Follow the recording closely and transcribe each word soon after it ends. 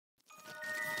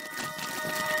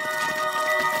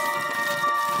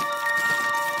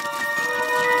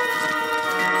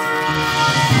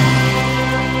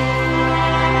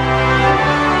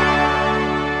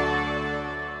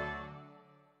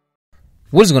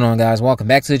What is going on, guys? Welcome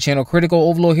back to the channel. Critical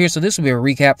Overlord here. So this will be a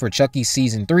recap for Chucky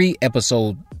season 3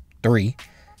 episode 3.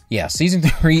 Yeah, season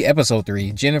 3 episode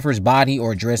 3, Jennifer's Body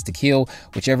or Dress to Kill.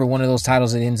 Whichever one of those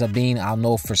titles it ends up being, I'll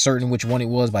know for certain which one it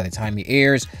was by the time it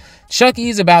airs. Chucky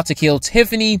is about to kill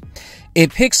Tiffany.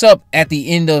 It picks up at the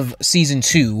end of season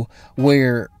 2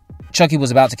 where Chucky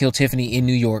was about to kill Tiffany in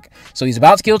New York. So he's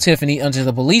about to kill Tiffany until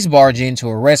the police barge in to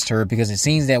arrest her, because it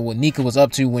seems that what Nika was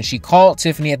up to when she called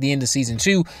Tiffany at the end of season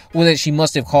 2 was that she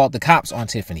must have called the cops on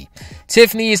Tiffany.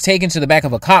 Tiffany is taken to the back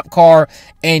of a cop car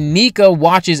and Nika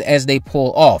watches as they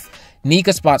pull off.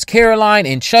 Nika spots Caroline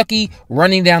and Chucky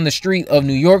running down the street of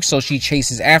New York, so she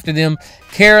chases after them.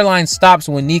 Caroline stops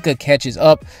when Nika catches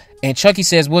up and Chucky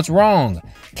says, "What's wrong?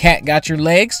 Cat got your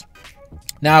legs?"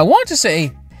 Now I want to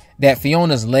say that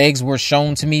Fiona's legs were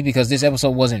shown to me because this episode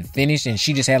wasn't finished and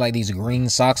she just had like these green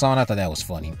socks on. I thought that was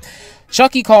funny.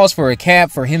 Chucky calls for a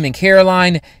cab for him and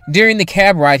Caroline. During the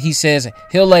cab ride, he says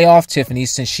he'll lay off Tiffany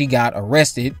since she got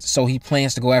arrested, so he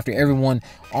plans to go after everyone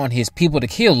on his people to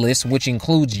kill list, which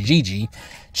includes Gigi.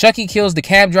 Chucky kills the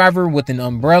cab driver with an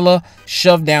umbrella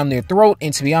shoved down their throat,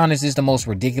 and to be honest, it's the most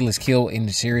ridiculous kill in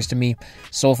the series to me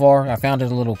so far. I found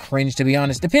it a little cringe, to be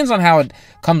honest. Depends on how it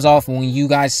comes off when you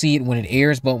guys see it when it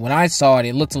airs, but when I saw it,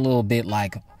 it looked a little bit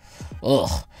like,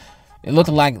 ugh. It looked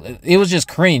like, it was just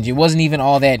cringe. It wasn't even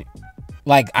all that,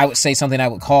 like, I would say something I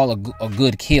would call a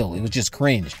good kill. It was just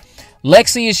cringe.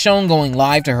 Lexi is shown going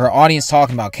live to her audience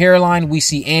talking about Caroline. We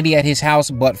see Andy at his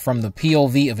house, but from the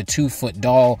POV of a 2-foot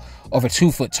doll, of a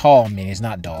 2-foot tall menace,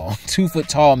 not doll, 2-foot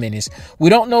tall menace.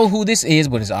 We don't know who this is,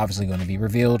 but it's obviously going to be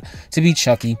revealed to be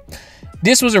Chucky.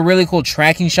 This was a really cool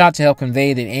tracking shot to help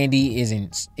convey that Andy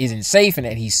isn't safe and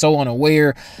that he's so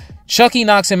unaware. Chucky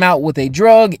knocks him out with a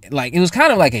drug. Like, it was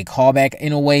kind of like a callback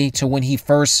in a way to when he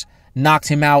first knocked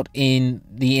him out in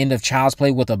the end of Child's Play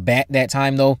with a bat that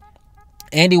time, though.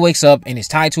 Andy wakes up and is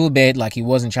tied to a bed like he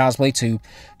was in Child's Play 2.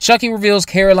 Chucky reveals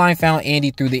Caroline found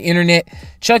Andy through the internet.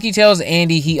 Chucky tells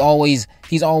Andy he's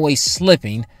always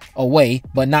slipping away,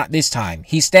 but not this time.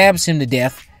 He stabs him to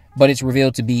death, but it's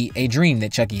revealed to be a dream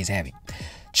that Chucky is having.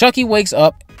 Chucky wakes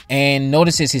up and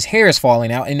notices his hair is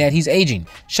falling out and that he's aging.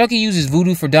 Chucky uses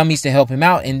voodoo for dummies to help him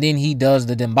out, and then he does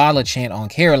the Damballa chant on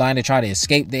Caroline to try to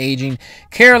escape the aging.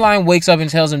 Caroline wakes up and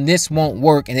tells him this won't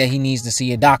work and that he needs to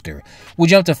see a doctor. We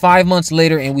jump to 5 months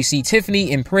later and we see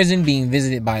Tiffany in prison being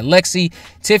visited by Lexi.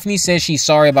 Tiffany says she's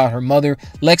sorry about her mother.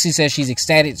 Lexi says she's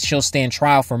ecstatic she'll stand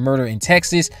trial for murder in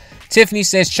Texas. Tiffany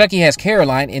says Chucky has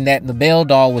Caroline and that the Belle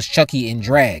doll was Chucky in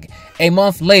drag. A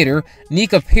month later,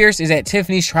 Nika Pierce is at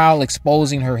Tiffany's trial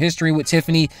exposing her history with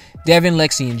Tiffany. Devon,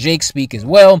 Lexi, and Jake speak as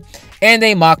well, and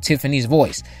they mock Tiffany's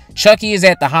voice. Chucky is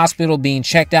at the hospital being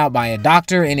checked out by a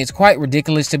doctor, and it's quite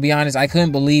ridiculous, to be honest. I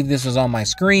couldn't believe this was on my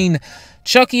screen.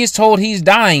 Chucky is told he's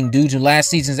dying due to last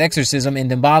season's exorcism,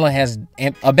 and Damballa has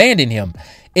abandoned him.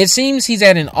 It seems he's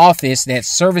at an office that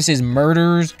services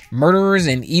murderers,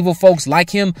 and evil folks like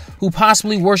him who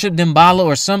possibly worship Damballa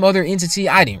or some other entity.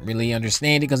 I didn't really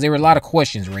understand it because there were a lot of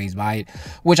questions raised by it,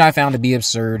 which I found to be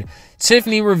absurd.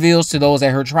 Tiffany reveals to those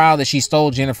at her trial that she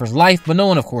stole Jennifer's life, but no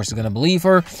one, of course, is going to believe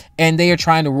her, and they are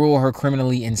trying to rule her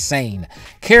criminally insane.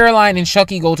 Caroline and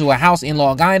Chucky go to a house in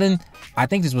Long Island. I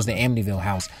think this was the Amityville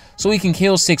house, so he can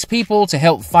kill 6 people to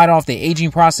help fight off the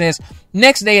aging process.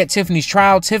 Next day at Tiffany's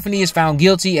trial, Tiffany is found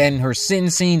guilty and her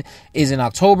sentencing is in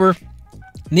October.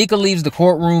 Nika leaves the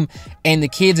courtroom and the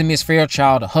kids and Miss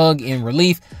Fairchild hug in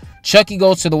relief. Chucky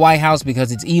goes to the White House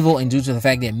because it's evil and due to the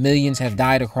fact that millions have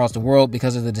died across the world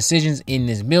because of the decisions in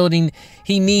this building.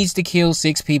 He needs to kill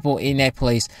 6 people in that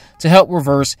place to help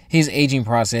reverse his aging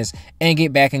process and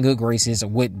get back in good graces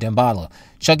with Damballa.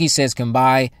 Chucky says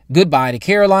goodbye to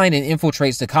Caroline and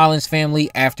infiltrates the Collins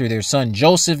family after their son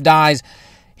Joseph dies.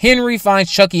 Henry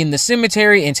finds Chucky in the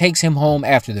cemetery and takes him home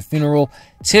after the funeral.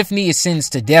 Tiffany is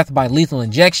sentenced to death by lethal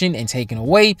injection and taken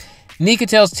away. Nika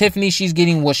tells Tiffany she's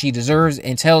getting what she deserves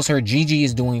and tells her Gigi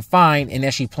is doing fine and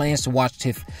that she plans to watch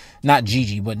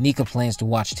Nika plans to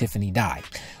watch Tiffany die.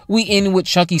 We end with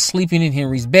Chucky sleeping in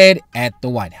Henry's bed at the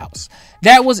White House.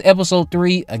 That was episode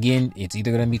 3. Again, it's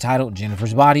either going to be titled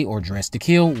Jennifer's Body or Dress to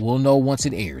Kill. We'll know once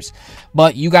it airs.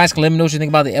 But you guys can let me know what you think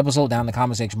about the episode down in the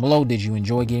comment section below. Did you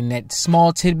enjoy getting that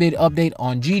small tidbit update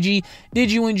on Gigi?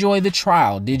 Did you enjoy the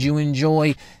trial? Did you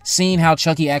enjoy seeing how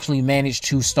Chucky actually managed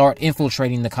to start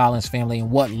infiltrating the Collins family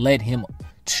and what led him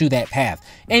to that path?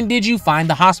 And did you find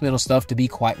the hospital stuff to be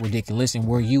quite ridiculous, and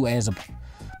were you as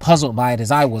puzzled by it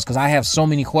as I was? Because I have so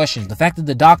many questions. The fact that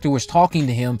the doctor was talking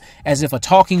to him as if a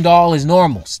talking doll is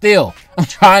normal. Still, I'm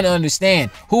trying to understand,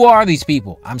 who are these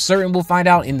people? I'm certain we'll find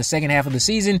out in the second half of the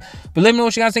season, but let me know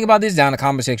what you guys think about this down in the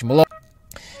comment section below.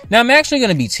 Now, I'm actually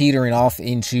going to be teetering off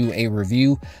into a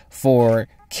review for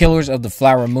Killers of the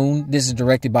Flower Moon. This is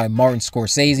directed by Martin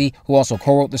Scorsese, who also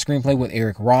co-wrote the screenplay with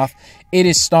Eric Roth. It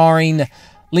is starring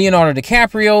Leonardo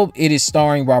DiCaprio. It is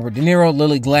starring Robert De Niro,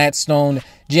 Lily Gladstone,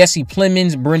 Jesse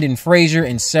Plemons, Brendan Fraser,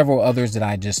 and several others that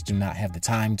I just do not have the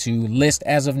time to list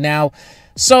as of now.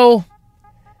 So,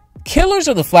 Killers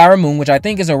of the Flower Moon, which I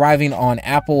think is arriving on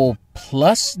Apple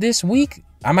Plus this week.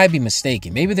 I might be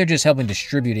mistaken. Maybe they're just helping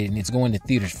distribute it and it's going to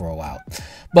theaters for a while.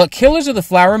 But Killers of the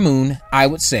Flower Moon, I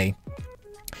would say,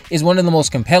 is one of the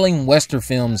most compelling Western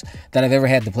films that I've ever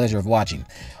had the pleasure of watching.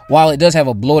 While it does have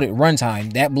a bloated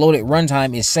runtime, that bloated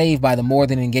runtime is saved by the more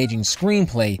than engaging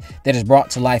screenplay that is brought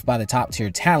to life by the top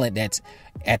tier talent that's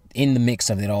in the mix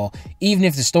of it all, even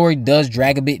if the story does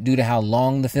drag a bit due to how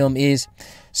long the film is.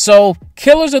 So,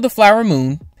 Killers of the Flower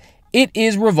Moon, it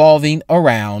is revolving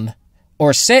around,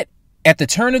 or set at the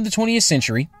turn of the 20th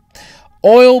century.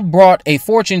 Oil brought a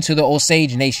fortune to the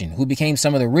Osage Nation, who became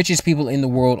some of the richest people in the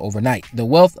world overnight. The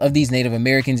wealth of these Native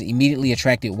Americans immediately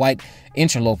attracted white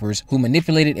interlopers who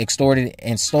manipulated, extorted,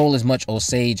 and stole as much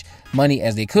Osage money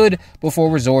as they could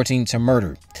before resorting to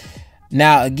murder.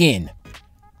 Now, again,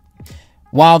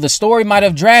 while the story might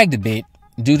have dragged a bit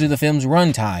due to the film's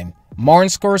runtime, Martin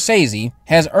Scorsese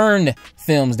has earned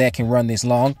films that can run this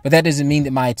long, but that doesn't mean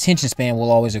that my attention span will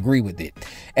always agree with it.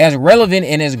 As relevant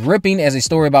and as gripping as a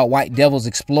story about white devils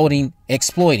exploiting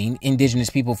indigenous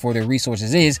people for their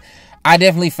resources is, I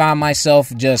definitely found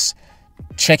myself just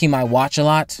checking my watch a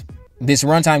lot. This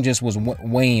runtime just was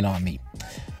weighing on me.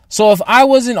 So if I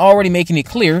wasn't already making it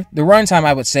clear, the runtime,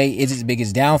 I would say, is its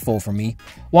biggest downfall for me,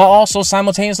 while also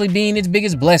simultaneously being its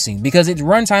biggest blessing, because its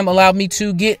runtime allowed me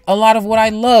to get a lot of what I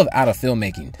love out of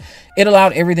filmmaking. It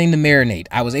allowed everything to marinate.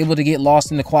 I was able to get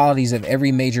lost in the qualities of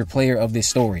every major player of this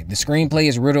story. The screenplay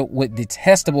is riddled with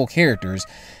detestable characters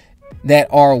that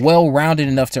are well-rounded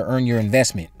enough to earn your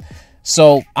investment.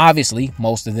 So, obviously,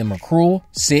 most of them are cruel,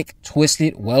 sick,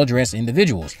 twisted, well-dressed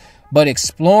individuals. But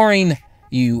exploring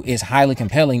you is highly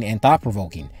compelling and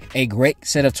thought-provoking. A great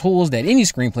set of tools that any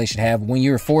screenplay should have when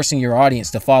you're forcing your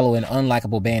audience to follow an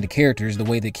unlikable band of characters the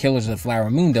way that Killers of the Flower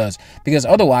Moon does, because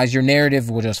otherwise your narrative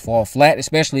will just fall flat,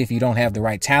 especially if you don't have the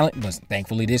right talent, but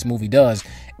thankfully this movie does,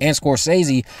 and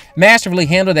Scorsese masterfully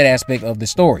handled that aspect of the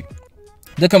story.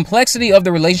 The complexity of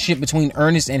the relationship between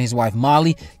Ernest and his wife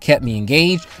Molly kept me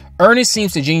engaged. Ernest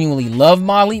seems to genuinely love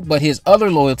Molly, but his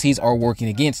other loyalties are working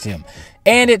against him.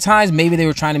 And at times, maybe they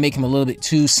were trying to make him a little bit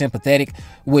too sympathetic,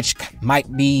 which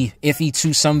might be iffy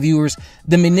to some viewers.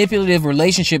 The manipulative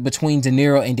relationship between De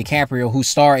Niro and DiCaprio, who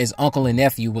star as uncle and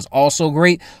nephew, was also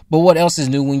great, but what else is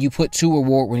new when you put two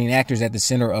award-winning actors at the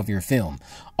center of your film?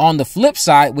 On the flip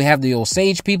side, we have the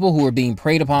Osage people who are being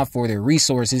preyed upon for their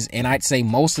resources, and I'd say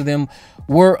most of them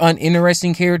were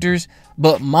uninteresting characters,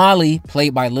 but Molly,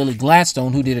 played by Lily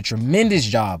Gladstone, who did a tremendous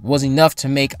job, was enough to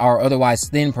make our otherwise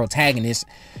thin protagonist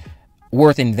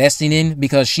worth investing in,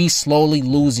 because she's slowly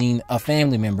losing a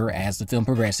family member as the film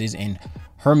progresses, and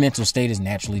her mental state is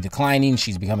naturally declining.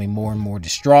 She's becoming more and more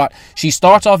distraught. She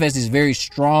starts off as this very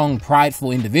strong,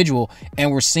 prideful individual, and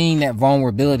we're seeing that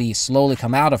vulnerability slowly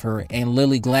come out of her, and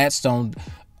Lily Gladstone,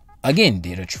 again,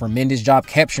 did a tremendous job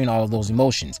capturing all of those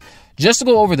emotions. Just to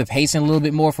go over the pacing a little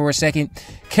bit more for a second,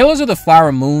 Killers of the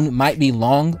Flower Moon might be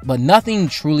long, but nothing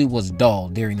truly was dull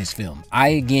during this film. I,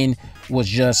 again, was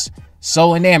just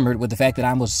so enamored with the fact that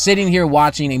I was sitting here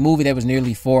watching a movie that was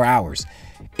nearly 4 hours.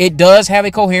 It does have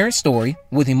a coherent story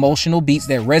with emotional beats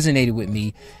that resonated with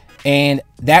me, and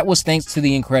that was thanks to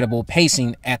the incredible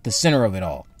pacing at the center of it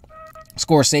all.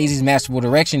 Scorsese's masterful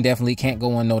direction definitely can't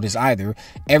go unnoticed either.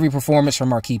 Every performance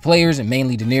from our key players, and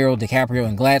mainly De Niro, DiCaprio,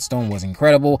 and Gladstone, was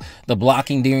incredible. The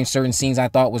blocking during certain scenes I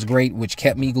thought was great, which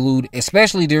kept me glued,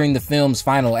 especially during the film's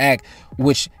final act,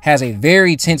 which has a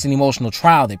very tense and emotional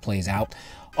trial that plays out.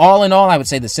 All in all, I would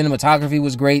say the cinematography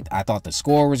was great. I thought the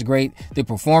score was great. The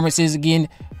performances, again,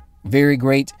 very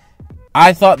great.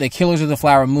 I thought that Killers of the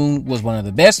Flower Moon was one of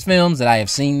the best films that I have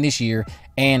seen this year,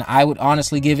 and I would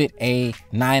honestly give it a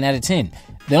 9 out of 10.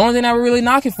 The only thing I would really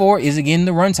knock it for is, again,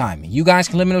 the runtime. You guys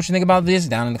can let me know what you think about this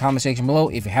down in the comment section below.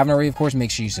 If you haven't already, of course,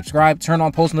 make sure you subscribe, turn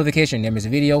on post notification, and never miss a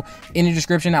video. In the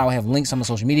description, I will have links on my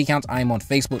social media accounts. I am on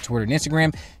Facebook, Twitter, and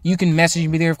Instagram. You can message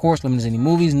me there, of course. Let me know any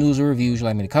movies, news, or reviews you'd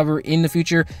like me to cover in the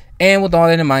future. And with all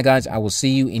that in mind, guys, I will see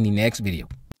you in the next video.